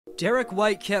Derek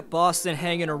White kept Boston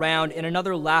hanging around in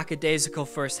another lackadaisical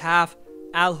first half.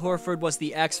 Al Horford was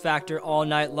the X factor all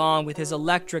night long with his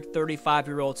electric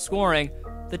 35-year-old scoring.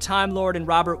 The Time Lord and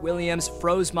Robert Williams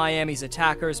froze Miami's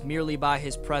attackers merely by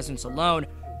his presence alone,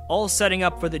 all setting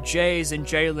up for the Jays and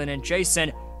Jalen and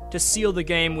Jayson to seal the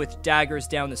game with daggers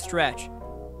down the stretch.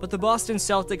 But the Boston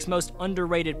Celtics' most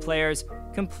underrated players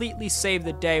completely saved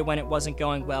the day when it wasn't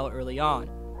going well early on.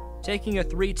 Taking a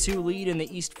 3-2 lead in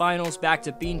the East Finals back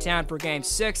to Beantown for Game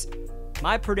 6,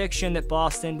 my prediction that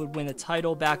Boston would win the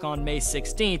title back on May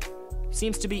 16th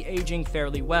seems to be aging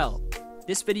fairly well.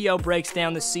 This video breaks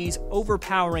down the C's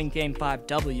overpowering Game 5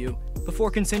 W. Before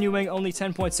continuing, only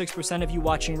 10.6% of you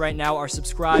watching right now are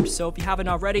subscribed, so if you haven't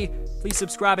already, please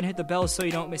subscribe and hit the bell so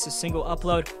you don't miss a single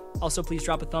upload. Also, please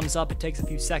drop a thumbs up. It takes a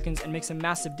few seconds and makes a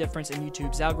massive difference in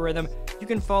YouTube's algorithm. You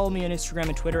can follow me on Instagram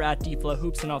and Twitter at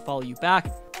DFlowHoops, and I'll follow you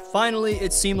back. Finally,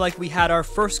 it seemed like we had our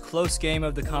first close game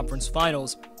of the conference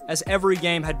finals, as every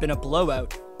game had been a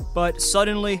blowout. But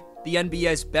suddenly, the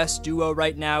NBA's best duo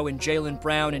right now in Jaylen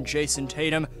Brown and Jayson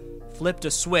Tatum flipped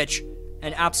a switch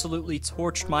and absolutely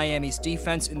torched Miami's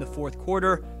defense in the fourth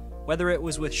quarter, whether it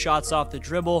was with shots off the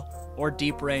dribble or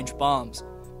deep-range bombs.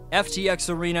 FTX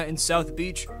Arena in South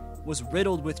Beach was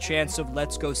riddled with chants of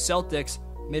 "Let's go Celtics"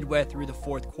 midway through the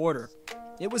fourth quarter.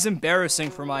 It was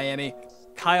embarrassing for Miami.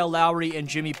 Kyle Lowry and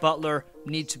Jimmy Butler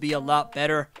need to be a lot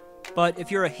better, but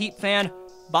if you're a Heat fan,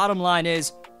 bottom line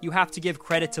is, you have to give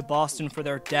credit to Boston for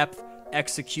their depth,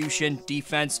 execution,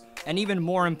 defense, and even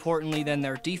more importantly than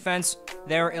their defense,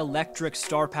 their electric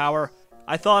star power.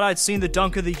 I thought I'd seen the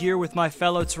dunk of the year with my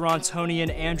fellow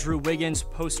Torontonian Andrew Wiggins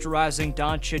posterizing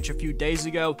Doncic a few days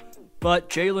ago, but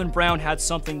Jaylen Brown had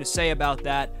something to say about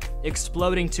that,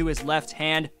 exploding to his left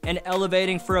hand and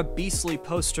elevating for a beastly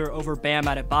poster over Bam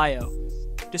Adebayo.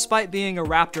 Despite being a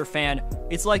Raptor fan,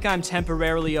 it's like I'm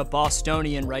temporarily a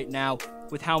Bostonian right now,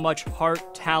 with how much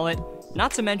heart, talent,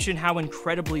 not to mention how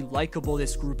incredibly likable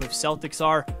this group of Celtics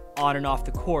are on and off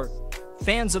the court.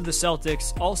 Fans of the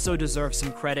Celtics also deserve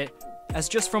some credit, as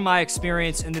just from my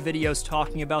experience in the videos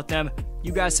talking about them,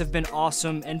 you guys have been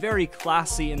awesome and very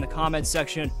classy in the comments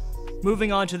section.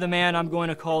 Moving on to the man I'm going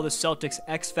to call the Celtics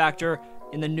X Factor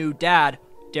in the new dad,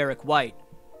 Derek White.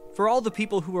 For all the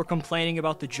people who are complaining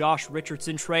about the Josh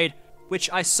Richardson trade, which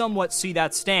I somewhat see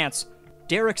that stance,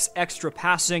 Derek's extra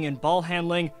passing and ball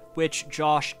handling, which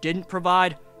Josh didn't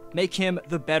provide, make him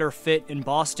the better fit in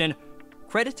Boston.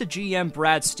 Credit to GM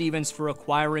Brad Stevens for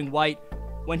acquiring White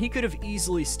when he could have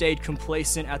easily stayed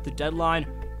complacent at the deadline.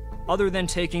 Other than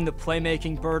taking the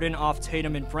playmaking burden off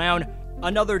Tatum and Brown,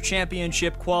 another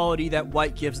championship quality that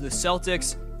White gives the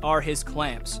Celtics are his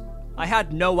clamps. I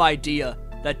had no idea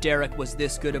that Derek was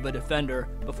this good of a defender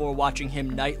before watching him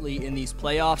nightly in these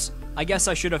playoffs. I guess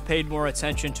I should have paid more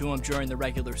attention to him during the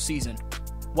regular season.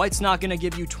 White's not going to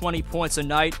give you 20 points a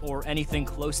night or anything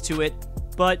close to it,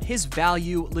 but his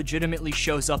value legitimately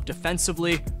shows up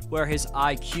defensively, where his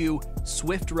IQ,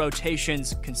 swift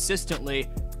rotations consistently,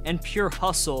 and pure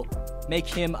hustle make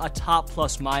him a top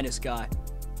plus-minus guy.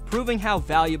 Proving how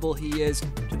valuable he is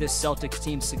to this Celtics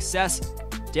team's success,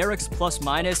 Derek's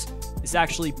plus-minus is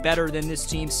actually better than this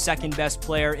team's second-best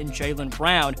player in Jaylen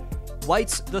Brown.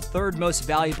 White's the third most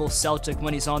valuable Celtic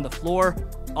when he's on the floor,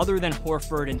 other than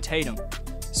Horford and Tatum.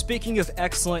 Speaking of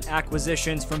excellent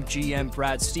acquisitions from GM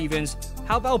Brad Stevens,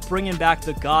 how about bringing back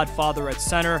the Godfather at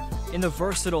center in the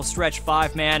versatile stretch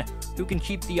 5-man who can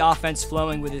keep the offense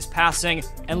flowing with his passing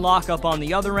and lock up on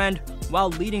the other end while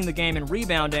leading the game in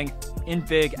rebounding in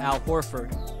big Al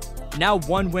Horford. Now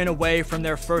one win away from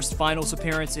their first finals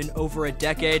appearance in over a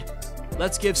decade,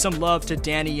 let's give some love to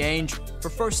Danny Ainge for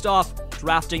first off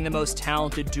drafting the most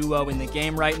talented duo in the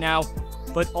game right now,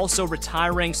 but also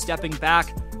retiring, stepping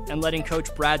back, and letting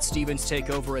Coach Brad Stevens take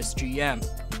over as GM.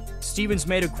 Stevens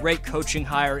made a great coaching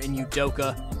hire in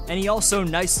Udoka, and he also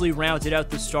nicely rounded out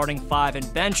the starting 5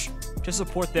 and bench to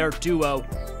support their duo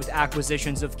with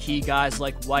acquisitions of key guys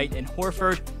like White and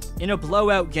Horford. In a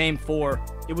blowout Game 4,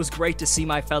 it was great to see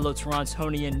my fellow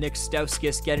Torontonian Nick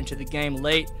Stauskas get into the game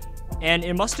late, and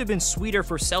it must have been sweeter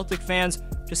for Celtic fans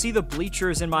to see the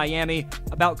bleachers in Miami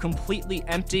about completely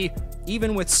empty,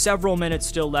 even with several minutes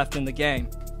still left in the game.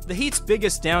 The Heat's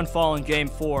biggest downfall in Game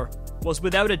 4 was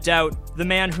without a doubt the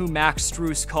man who Max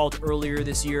Strus called earlier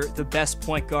this year the best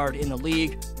point guard in the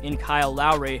league, in Kyle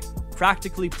Lowry,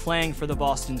 practically playing for the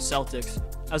Boston Celtics,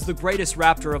 as the greatest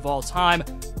Raptor of all time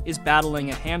is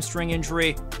battling a hamstring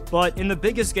injury. But in the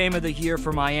biggest game of the year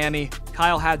for Miami,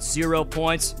 Kyle had 0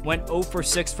 points, went 0 for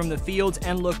 6 from the field,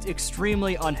 and looked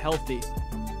extremely unhealthy.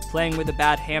 Playing with a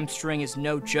bad hamstring is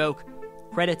no joke.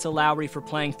 Credit to Lowry for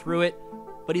playing through it,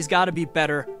 but he's got to be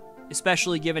better,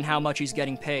 especially given how much he's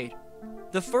getting paid.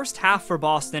 The first half for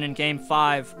Boston in Game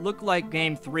 5 looked like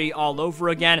Game 3 all over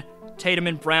again. Tatum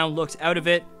and Brown looked out of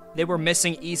it. They were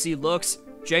missing easy looks.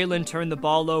 Jaylen turned the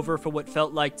ball over for what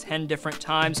felt like 10 different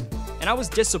times, and I was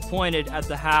disappointed at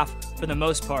the half for the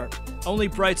most part. Only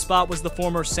bright spot was the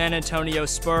former San Antonio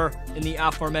Spur in the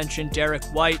aforementioned Derek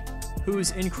White,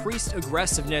 whose increased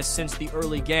aggressiveness since the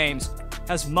early games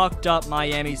has mucked up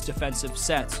Miami's defensive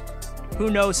sets.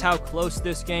 Who knows how close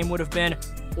this game would have been,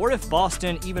 or if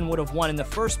Boston even would have won in the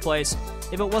first place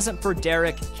if it wasn't for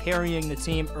Derek carrying the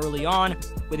team early on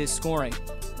with his scoring.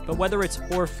 But whether it's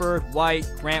Horford,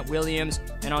 White, Grant Williams,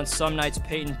 and on some nights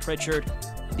Peyton Pritchard,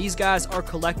 these guys are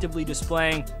collectively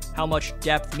displaying how much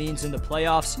depth means in the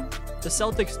playoffs. The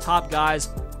Celtics' top guys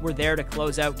were there to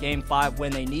close out Game 5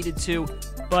 when they needed to,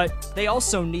 but they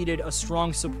also needed a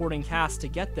strong supporting cast to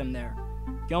get them there.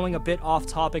 Going a bit off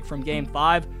topic from Game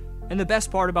 5, and the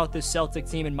best part about this Celtic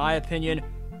team, in my opinion,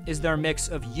 is their mix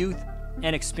of youth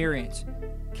and experience.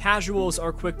 Casuals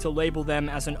are quick to label them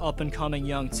as an up-and-coming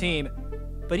young team,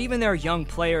 but even their young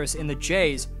players in the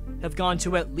Jays have gone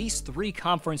to at least 3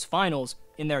 conference finals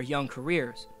in their young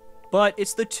careers. But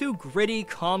it's the 2 gritty,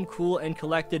 calm, cool, and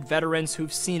collected veterans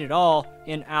who've seen it all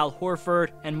in Al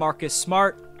Horford and Marcus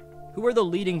Smart, who are the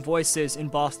leading voices in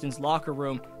Boston's locker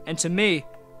room, and to me,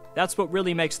 that's what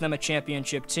really makes them a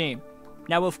championship team.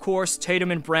 Now, of course,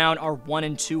 Tatum and Brown are 1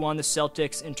 and 2 on the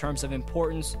Celtics in terms of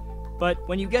importance, but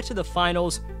when you get to the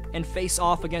finals and face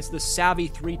off against the savvy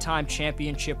 3-time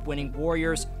championship-winning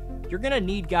Warriors, you're going to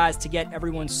need guys to get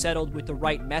everyone settled with the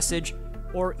right message,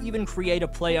 or even create a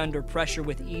play under pressure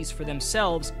with ease for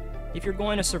themselves if you're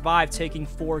going to survive taking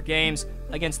 4 games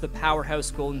against the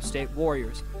powerhouse Golden State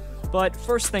Warriors. But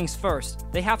first things first,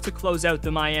 they have to close out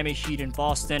the Miami Heat in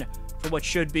Boston for what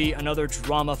should be another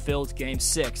drama-filled Game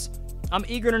 6. I'm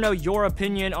eager to know your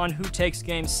opinion on who takes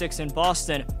Game 6 in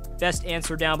Boston. Best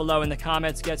answer down below in the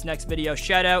comments gets next video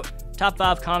shout out. Top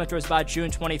 5 commenters by June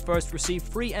 21st receive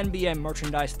free NBA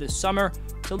merchandise this summer.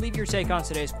 So leave your take on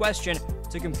today's question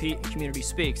to compete in Community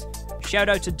Speaks. Shout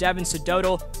out to Devin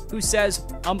Sedodal, who says,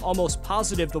 I'm almost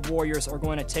positive the Warriors are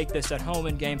going to take this at home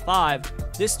in Game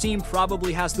 5. This team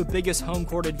probably has the biggest home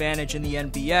court advantage in the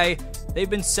NBA. They've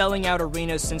been selling out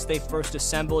arenas since they first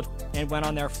assembled and went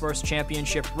on their first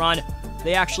championship run.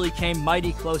 They actually came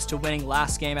mighty close to winning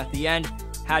last game at the end.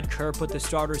 Had Kerr put the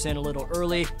starters in a little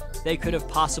early, they could have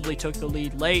possibly took the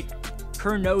lead late.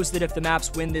 Kerr knows that if the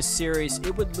Mavs win this series,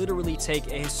 it would literally take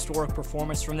a historic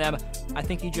performance from them. I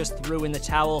think he just threw in the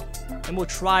towel and will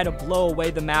try to blow away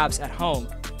the Mavs at home.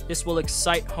 This will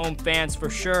excite home fans for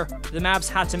sure. The Mavs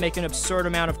had to make an absurd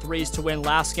amount of threes to win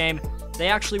last game. They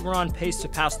actually were on pace to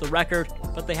pass the record,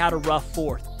 but they had a rough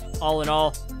fourth. All in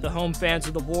all, the home fans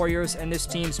of the Warriors and this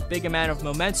team's big amount of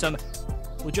momentum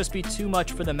will just be too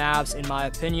much for the Mavs, in my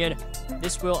opinion.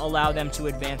 This will allow them to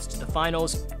advance to the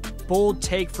finals. Bold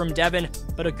take from Devin,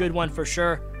 but a good one for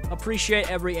sure. Appreciate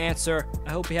every answer.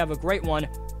 I hope you have a great one.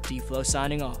 D-Flow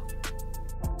signing off.